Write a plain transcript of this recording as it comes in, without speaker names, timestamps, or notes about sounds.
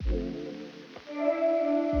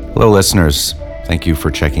Hello, listeners. Thank you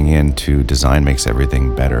for checking in to Design Makes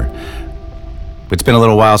Everything Better. It's been a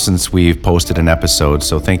little while since we've posted an episode,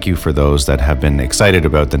 so thank you for those that have been excited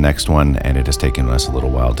about the next one, and it has taken us a little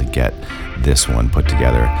while to get this one put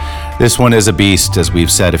together. This one is a beast, as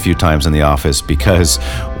we've said a few times in the office, because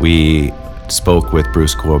we spoke with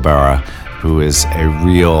Bruce Kuwabara, who is a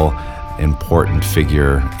real important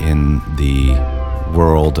figure in the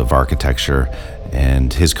world of architecture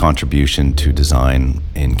and his contribution to design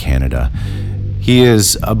in Canada. He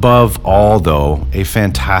is, above all, though, a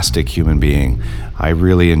fantastic human being. I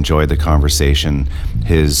really enjoyed the conversation,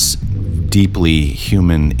 his deeply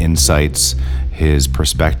human insights, his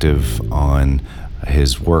perspective on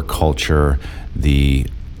his work culture, the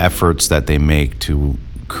efforts that they make to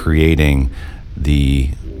creating the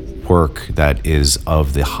work that is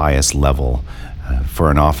of the highest level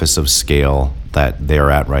for an office of scale that they're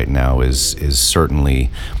at right now is certainly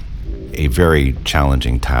a very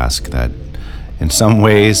challenging task that in some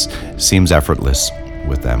ways seems effortless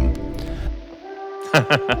with them.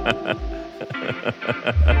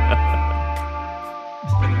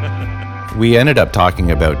 We ended up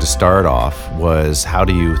talking about, to start off, was how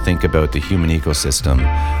do you think about the human ecosystem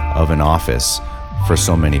of an office for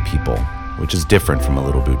so many people, which is different from a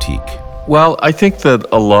little boutique. Well, I think that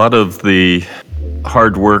a lot of the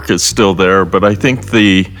hard work is still there, but I think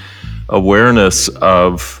the awareness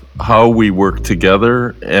of how we work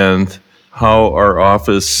together and how our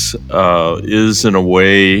office is, in a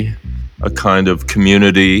way, a kind of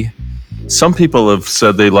community. Some people have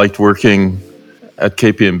said they liked working at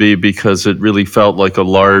KPMB because it really felt like a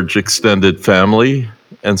large extended family.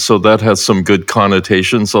 And so that has some good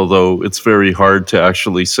connotations, although it's very hard to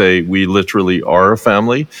actually say we literally are a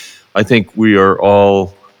family. I think we are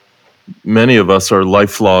all, many of us are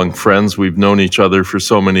lifelong friends. We've known each other for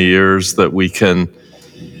so many years that we can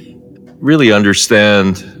really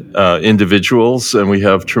understand individuals, and we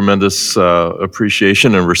have tremendous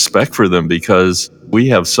appreciation and respect for them because we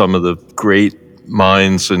have some of the great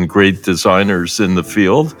minds and great designers in the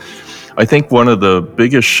field. I think one of the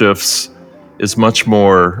biggest shifts is much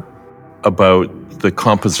more about the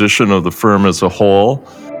composition of the firm as a whole.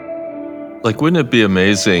 Like, wouldn't it be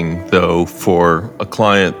amazing, though, for a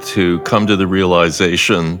client to come to the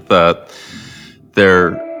realization that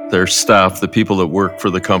their staff, the people that work for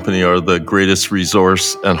the company, are the greatest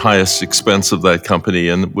resource and highest expense of that company,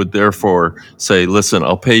 and would therefore say, listen,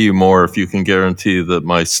 I'll pay you more if you can guarantee that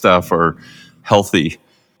my staff are healthy.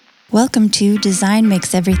 Welcome to Design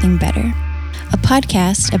Makes Everything Better, a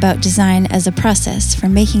podcast about design as a process for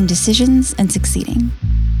making decisions and succeeding.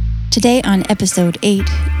 Today on episode 8,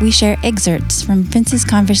 we share excerpts from Vince's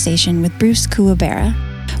conversation with Bruce Kuwabara,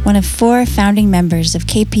 one of 4 founding members of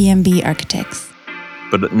KPMB Architects.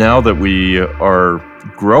 But now that we are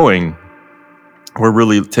growing, we're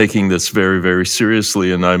really taking this very, very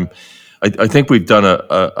seriously. And I think we've done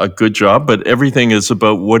a good job, but everything is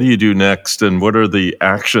about what do you do next and what are the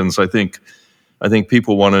actions. I think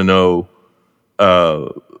people want to know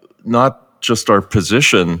not just our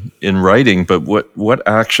position in writing, but what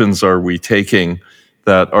actions are we taking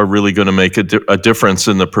that are really going to make a difference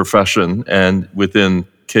in the profession and within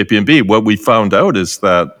KPMB. What we found out is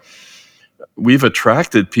that we've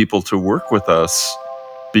attracted people to work with us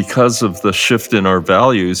because of the shift in our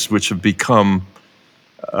values, which have become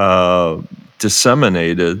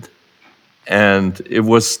disseminated. And it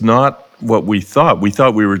was not what we thought. We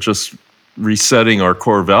thought we were just resetting our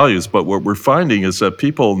core values. But what we're finding is that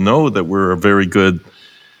people know that we're a very good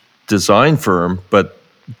design firm, but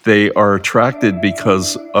they are attracted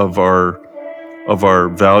because of our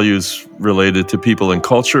values related to people and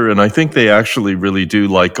culture. And I think they actually really do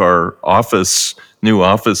like our new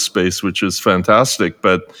office space, which is fantastic.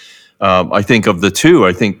 But I think of the two,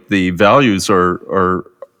 I think the values are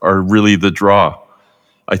really the draw.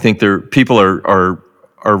 I think people are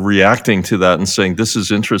reacting to that and saying, this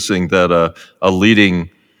is interesting that a leading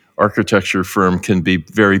architecture firm can be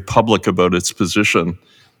very public about its position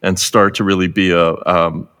and start to really be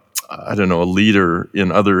a leader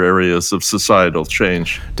in other areas of societal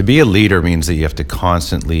change. To be a leader means that you have to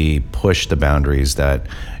constantly push the boundaries that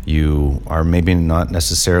you are maybe not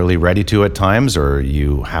necessarily ready to at times, or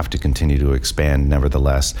you have to continue to expand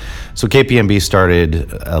nevertheless. So KPMB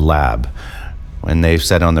started a lab, and they've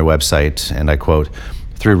said on their website, and I quote,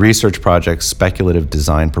 "Through research projects, speculative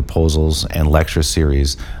design proposals, and lecture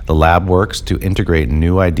series, the lab works to integrate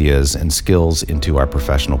new ideas and skills into our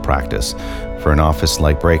professional practice. For an office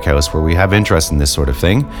like Breakhouse, where we have interest in this sort of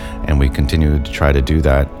thing, and we continue to try to do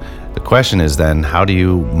that, the question is then, how do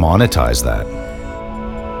you monetize that?"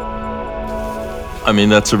 I mean,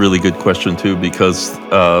 that's a really good question too, because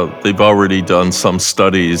they've already done some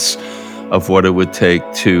studies of what it would take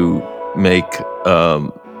to make,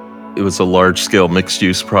 it was a large-scale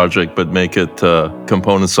mixed-use project, but make it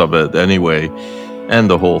components of it anyway, and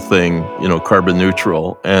the whole thing, carbon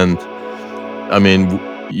neutral. And I mean,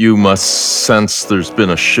 you must sense there's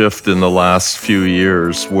been a shift in the last few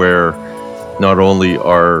years where not only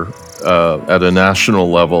are at a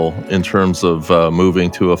national level in terms of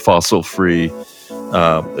moving to a fossil-free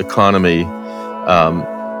economy,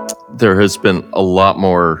 there has been a lot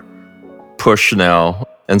more push now.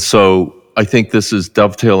 And so I think this is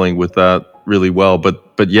dovetailing with that really well.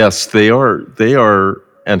 But yes, they are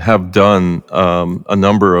and have done a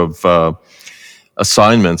number of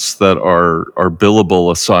assignments that are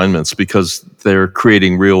billable assignments because they're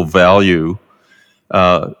creating real value.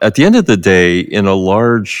 At the end of the day, in a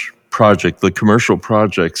large project, the commercial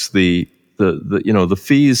projects, the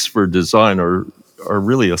fees for design are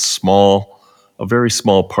really a very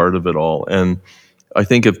small part of it all. And I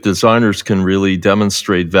think if designers can really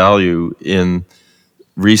demonstrate value in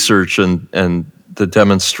research and the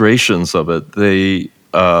demonstrations of it, they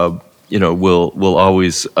will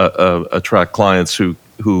always attract clients who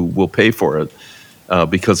will pay for it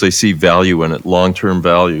because they see value in it, long-term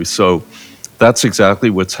value. So that's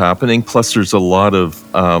exactly what's happening. Plus, there's a lot of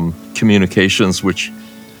communications which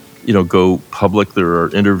go public. There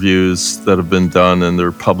are interviews that have been done, and there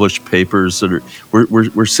are published papers that are.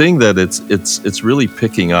 We're seeing that it's really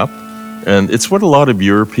picking up, and it's what a lot of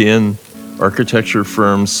European architecture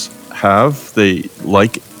firms have. They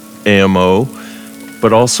like AMO,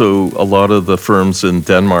 but also a lot of the firms in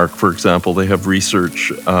Denmark, for example, they have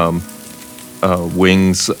research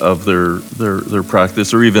wings of their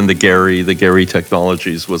practice, or even the Gary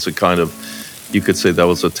Technologies was a kind of, you could say that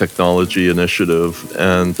was a technology initiative,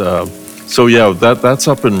 and so yeah, that's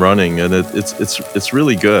up and running, and it's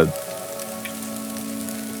really good.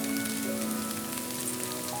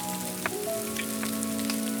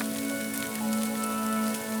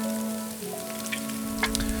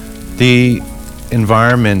 The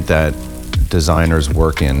environment that designers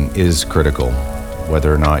work in is critical,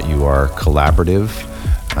 whether or not you are collaborative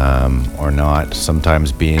or not.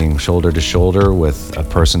 Sometimes being shoulder to shoulder with a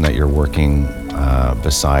person that you're working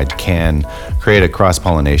beside can create a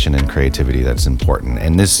cross-pollination and creativity that's important.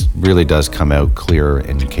 And this really does come out clear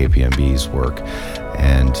in KPMB's work.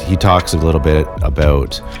 And he talks a little bit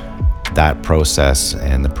about that process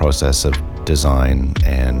and the process of design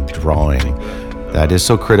and drawing that is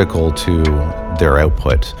so critical to their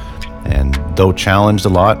output. And though challenged a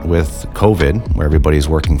lot with COVID, where everybody's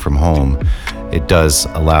working from home, it does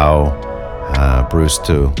allow Bruce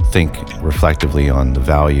to think reflectively on the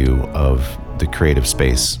value of the creative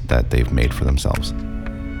space that they've made for themselves.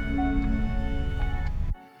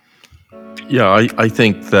 Yeah, I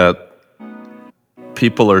think that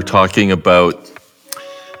people are talking about,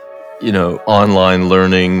 online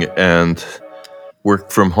learning and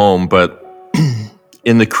work from home, but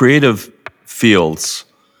in the creative fields,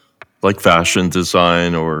 like fashion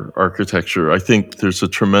design or architecture, I think there's a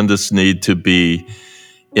tremendous need to be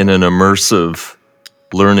in an immersive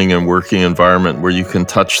learning and working environment where you can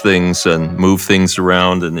touch things and move things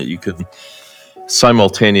around, and that you can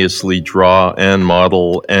simultaneously draw and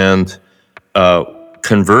model and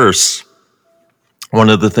converse. One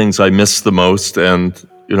of the things I miss the most, and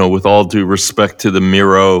with all due respect to the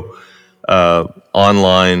Miro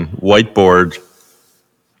online whiteboard,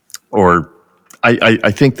 or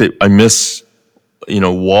I think that I miss,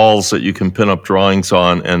 walls that you can pin up drawings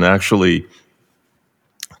on and actually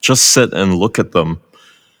just sit and look at them.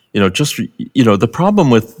 The problem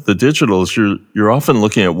with the digital is you're often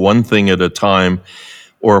looking at one thing at a time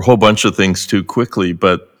or a whole bunch of things too quickly.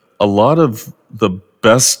 But a lot of the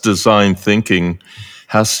best design thinking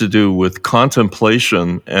has to do with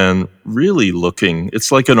contemplation and really looking.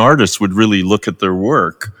 It's like an artist would really look at their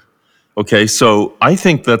work. Okay, so I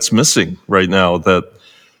think that's missing right now, that,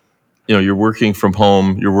 you're working from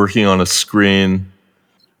home, you're working on a screen.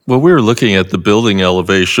 Well, we were looking at the building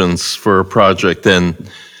elevations for a project, and,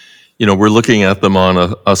 we're looking at them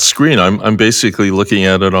on a screen. I'm basically looking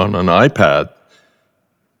at it on an iPad.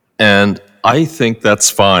 And I think that's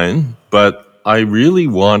fine, but I really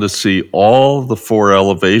want to see all the 4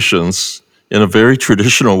 elevations in a very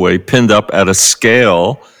traditional way pinned up at a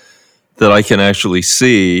scale that I can actually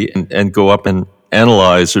see and go up and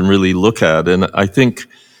analyze and really look at. And I think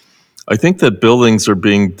that buildings are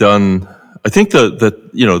being done. I think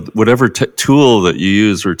that whatever tool that you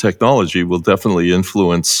use or technology will definitely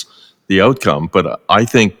influence the outcome. But I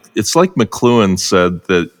think it's like McLuhan said,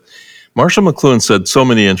 that Marshall McLuhan said so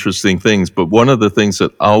many interesting things, but one of the things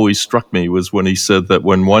that always struck me was when he said that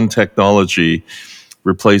when one technology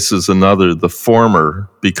replaces another, the former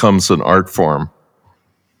becomes an art form.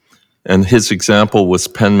 And his example was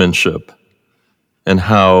penmanship, and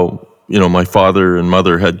how, my father and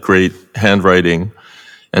mother had great handwriting,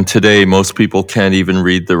 and today most people can't even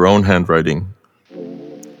read their own handwriting.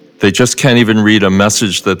 They just can't even read a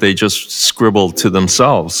message that they just scribbled to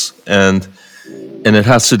themselves. And it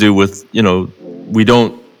has to do with, we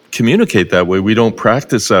don't communicate that way. We don't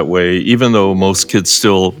practice that way, even though most kids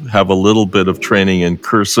still have a little bit of training in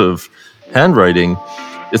cursive handwriting.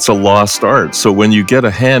 It's a lost art. So when you get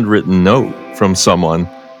a handwritten note from someone,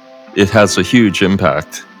 it has a huge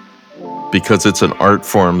impact because it's an art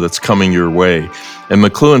form that's coming your way. And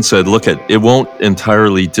McLuhan said, look, it won't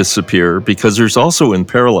entirely disappear, because there's also in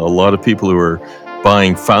parallel a lot of people who are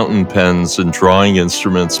buying fountain pens and drawing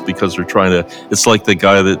instruments because they're trying to, it's like the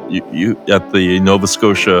guy that you at the Nova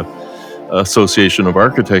Scotia Association of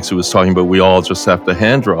Architects who was talking about we all just have to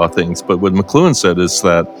hand draw things. But what McLuhan said is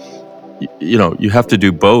that, you have to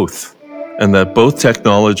do both, and that both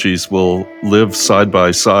technologies will live side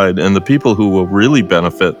by side, and the people who will really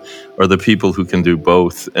benefit are the people who can do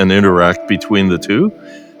both and interact between the two.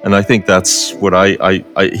 And I think that's what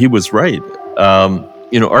he was right.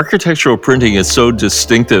 Architectural printing is so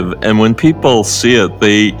distinctive, and when people see it,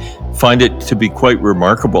 they find it to be quite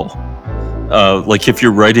remarkable. Like if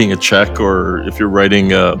you're writing a check, or if you're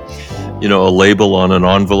writing a label on an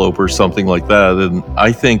envelope or something like that. And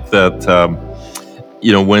I think that,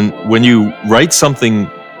 when you write something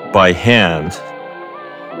by hand,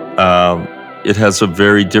 it has a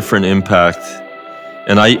very different impact.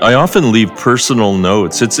 And I often leave personal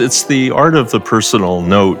notes. It's the art of the personal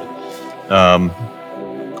note.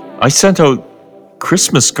 I sent out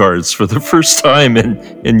Christmas cards for the first time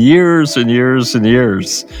in years and years and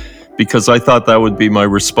years, because I thought that would be my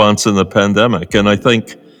response in the pandemic. And I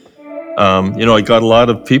think, I got a lot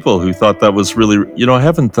of people who thought that was really, I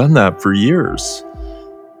haven't done that for years.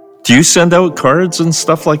 Do you send out cards and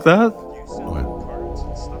stuff like that?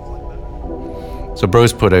 So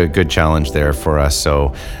Bruce put a good challenge there for us.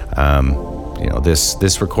 So,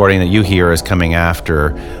 this recording that you hear is coming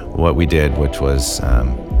after what we did, which was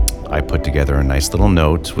I put together a nice little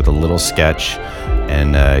note with a little sketch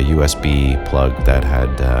and a USB plug that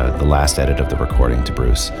had the last edit of the recording to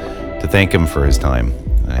Bruce, to thank him for his time.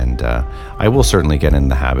 And I will certainly get in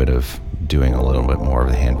the habit of doing a little bit more of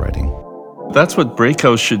the handwriting. That's what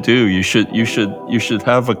Breakhouse should do. You should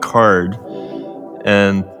have a card,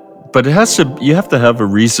 but you have to have a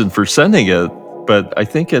reason for sending it. But I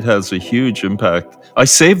think it has a huge impact. I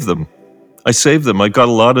save them. I got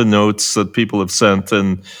a lot of notes that people have sent,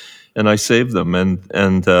 and I save them,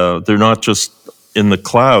 and they're not just in the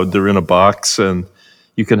cloud. They're in a box, and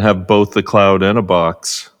you can have both the cloud and a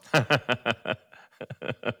box.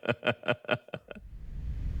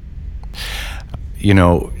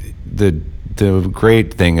 The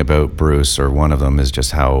great thing about Bruce, or one of them, is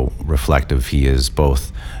just how reflective he is,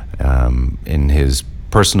 both in his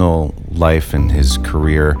personal life and his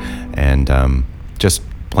career, and just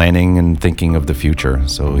planning and thinking of the future.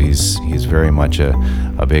 So he's very much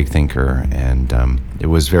a big thinker, and it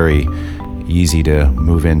was very easy to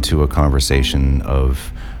move into a conversation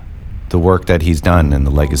of the work that he's done and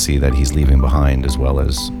the legacy that he's leaving behind, as well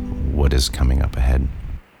as what is coming up ahead.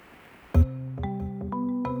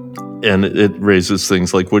 And it raises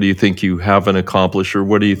things like, what do you think you haven't accomplished, or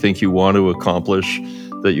what do you think you want to accomplish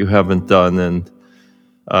that you haven't done? And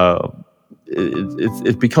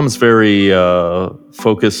it becomes very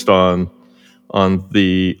focused on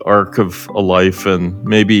the arc of a life, and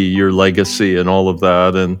maybe your legacy and all of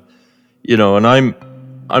that. And and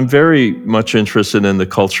I'm very much interested in the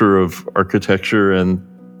culture of architecture and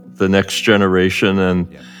the next generation, and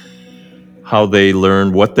how they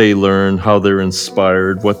learn, what they learn, how they're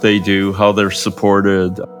inspired, what they do, how they're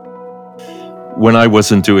supported. When I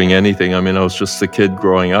wasn't doing anything, I was just a kid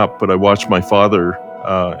growing up, but I watched my father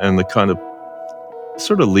and the kind of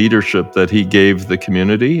sort of leadership that he gave the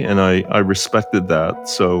community, and I respected that.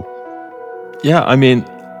 So, yeah,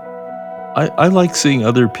 I like seeing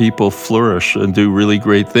other people flourish and do really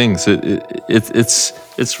great things. It's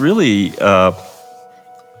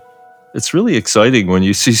really exciting when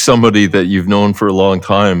you see somebody that you've known for a long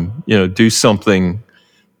time, do something,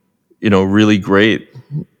 really great.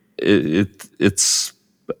 It's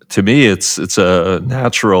to me, it's a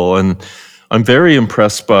natural, and I'm very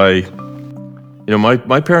impressed by,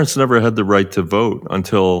 my parents never had the right to vote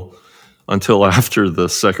until after the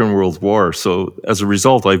Second World War. So as a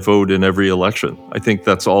result, I vote in every election. I think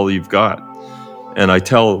that's all you've got. And I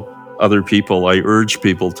tell other people, I urge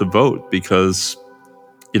people to vote because,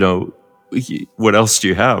 what else do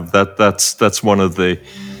you have? That's one of the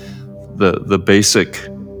basic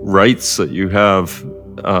rights that you have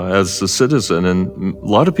as a citizen, and a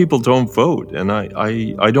lot of people don't vote, and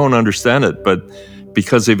I don't understand it. But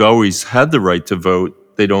because they've always had the right to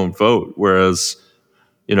vote, they don't vote. Whereas,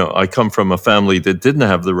 I come from a family that didn't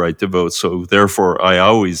have the right to vote, so therefore I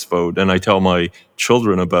always vote. And I tell my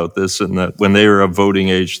children about this, and that when they are of voting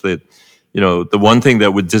age, that, the one thing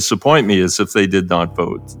that would disappoint me is if they did not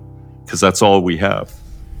vote, because that's all we have.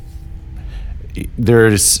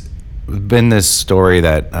 There's been this story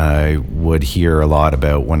that I would hear a lot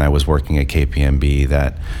about when I was working at KPMB,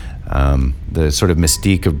 that the sort of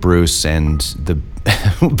mystique of Bruce, and the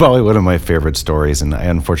probably one of my favorite stories, and I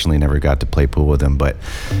unfortunately never got to play pool with him, but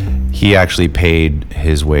he actually paid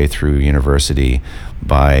his way through university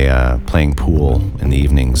by playing pool in the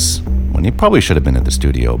evenings when he probably should have been at the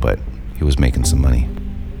studio, but he was making some money.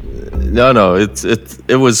 No,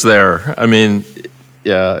 it was there. I mean,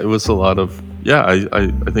 yeah, it was a lot of,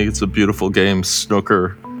 I think it's a beautiful game,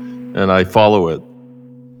 snooker, and I follow it.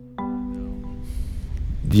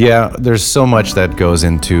 Yeah, there's so much that goes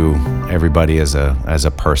into everybody as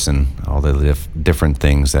a person, all the different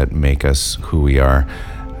things that make us who we are.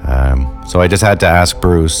 So I just had to ask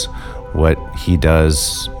Bruce what he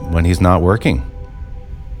does when he's not working.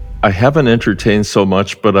 I haven't entertained so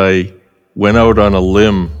much, but I went out on a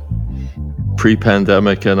limb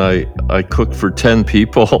pre-pandemic, and I cooked for 10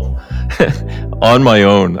 people on my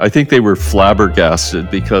own. I think they were flabbergasted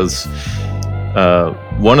because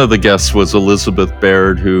one of the guests was Elizabeth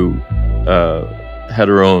Baird, who had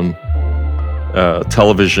her own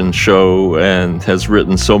television show and has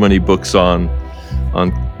written so many books on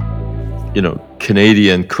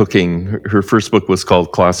Canadian cooking. Her first book was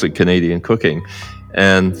called Classic Canadian Cooking.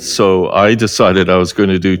 And so I decided I was going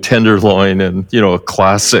to do tenderloin and, a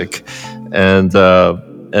classic, and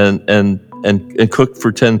cook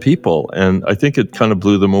for 10 people. And I think it kind of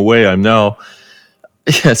blew them away.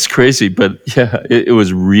 It's crazy, but it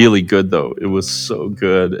was really good though. It was so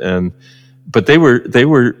good. But they were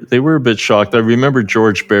a bit shocked. I remember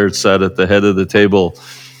George Baird sat at the head of the table,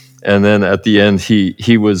 and then at the end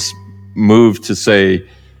he was moved to say,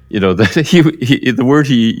 that he the word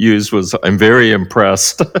he used was, "I'm very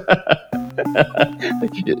impressed."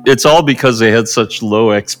 It's all because they had such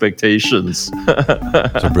low expectations.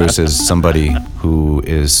 So Bruce is somebody who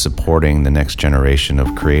is supporting the next generation of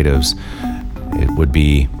creatives. It would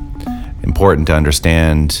be important to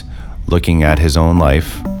understand, looking at his own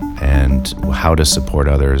life and how to support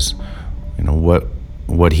others,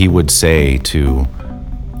 what he would say to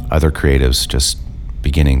other creatives just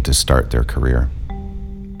beginning to start their career.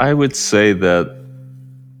 I would say that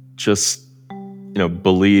just,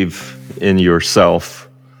 believe in yourself.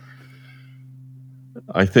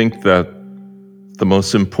 I think that the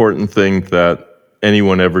most important thing that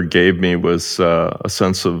anyone ever gave me was a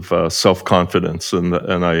sense of self-confidence, and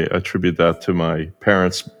I attribute that to my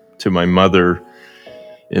parents, to my mother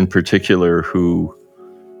in particular, who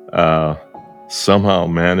somehow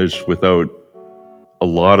managed without a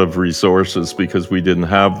lot of resources, because we didn't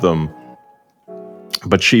have them,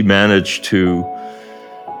 but she managed to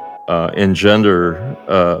engender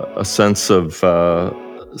a sense of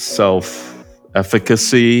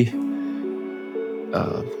self-efficacy.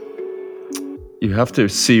 You have to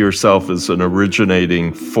see yourself as an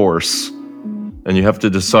originating force, and you have to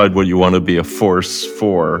decide what you want to be a force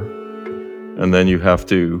for, and then you have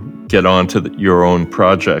to get on to your own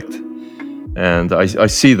project. And I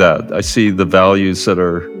see that. I see the values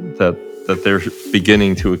that they're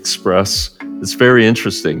beginning to express. It's very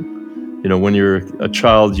interesting. When you're a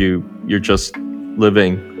child, you're just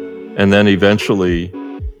living, and then eventually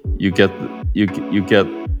you get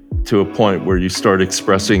to a point where you start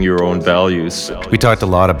expressing your own values. We talked a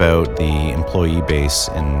lot about the employee base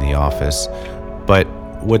in the office, but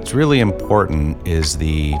what's really important is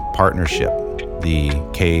the partnership, the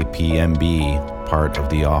KPMB part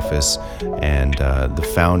of the office, and the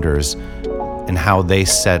founders, and how they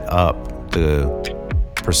set up the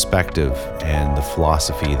perspective and the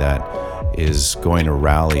philosophy that is going to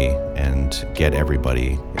rally and get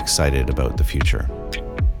everybody excited about the future.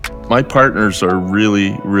 My partners are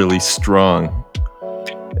really, really strong.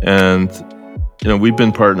 And, we've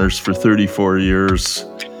been partners for 34 years,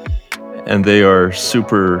 and they are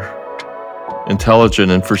super intelligent.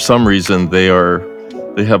 And for some reason, they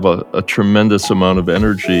have a tremendous amount of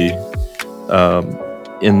energy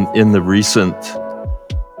in the recent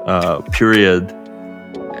period.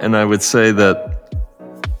 And I would say that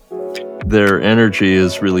their energy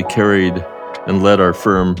has really carried and led our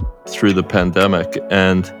firm through the pandemic.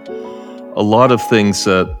 And a lot of things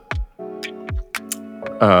that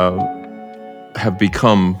have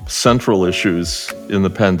become central issues in the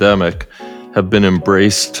pandemic have been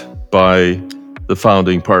embraced by the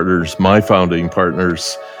founding partners, my founding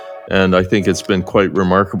partners, and I think it's been quite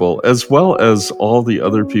remarkable, as well as all the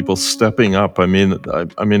other people stepping up. I mean,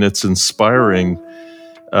 it's inspiring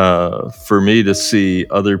for me to see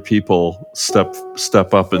other people step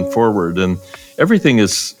up and forward, and everything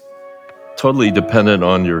is totally dependent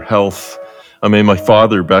on your health. I mean, my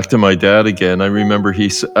father, back to my dad again, I remember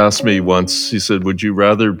he asked me once, he said, would you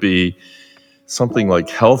rather be something like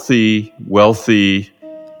healthy, wealthy,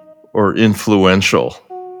 or influential?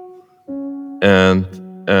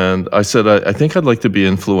 And I said, I think I'd like to be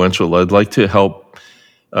influential. I'd like to help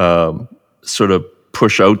sort of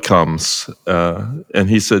push outcomes. And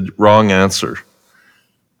he said, wrong answer.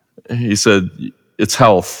 He said, it's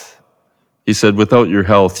health. He said, without your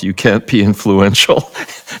health, you can't be influential.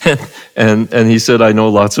 and he said, I know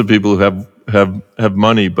lots of people who have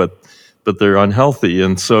money, but they're unhealthy.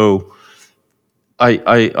 And so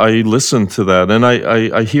I listen to that, and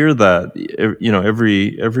I hear that,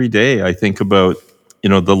 every day. I think about,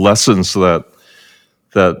 the lessons that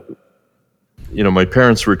my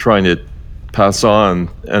parents were trying to pass on,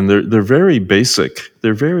 and they're very basic.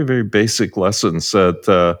 They're very, very basic lessons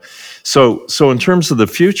that. So in terms of the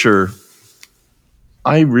future,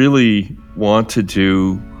 I really want to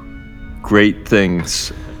do great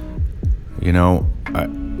things.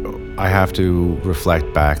 I have to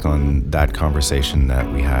reflect back on that conversation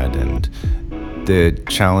that we had and the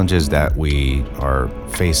challenges that we are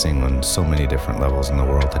facing on so many different levels in the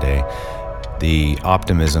world today. The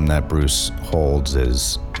optimism that Bruce holds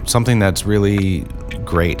is something that's really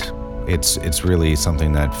great. It's really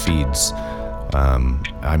something that feeds,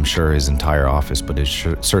 I'm sure, his entire office, but it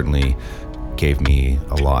certainly gave me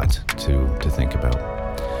a lot to think about.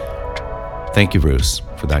 Thank you, Bruce,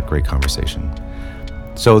 for that great conversation.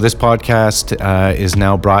 So this podcast is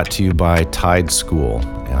now brought to you by Tide School.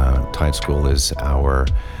 Tide School is our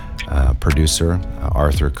producer.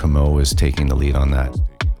 Arthur Comeau is taking the lead on that.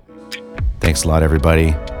 Thanks a lot,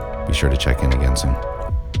 everybody. Be sure to check in again soon.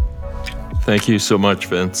 Thank you so much,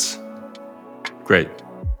 Vince. Great.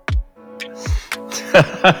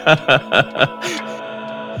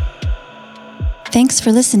 Thanks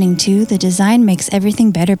for listening to the Design Makes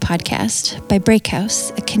Everything Better podcast by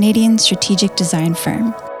Breakhouse, a Canadian strategic design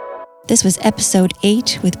firm. This was episode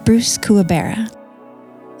 8 with Bruce Kuwabara.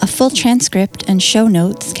 A full transcript and show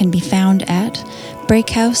notes can be found at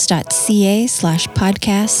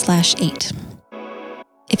breakhouse.ca/podcast/8.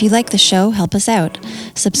 If you like the show, help us out.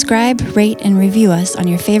 Subscribe, rate, and review us on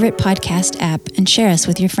your favorite podcast app and share us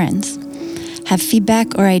with your friends. Have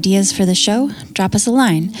feedback or ideas for the show? Drop us a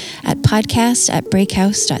line at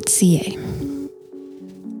podcast@breakhouse.ca.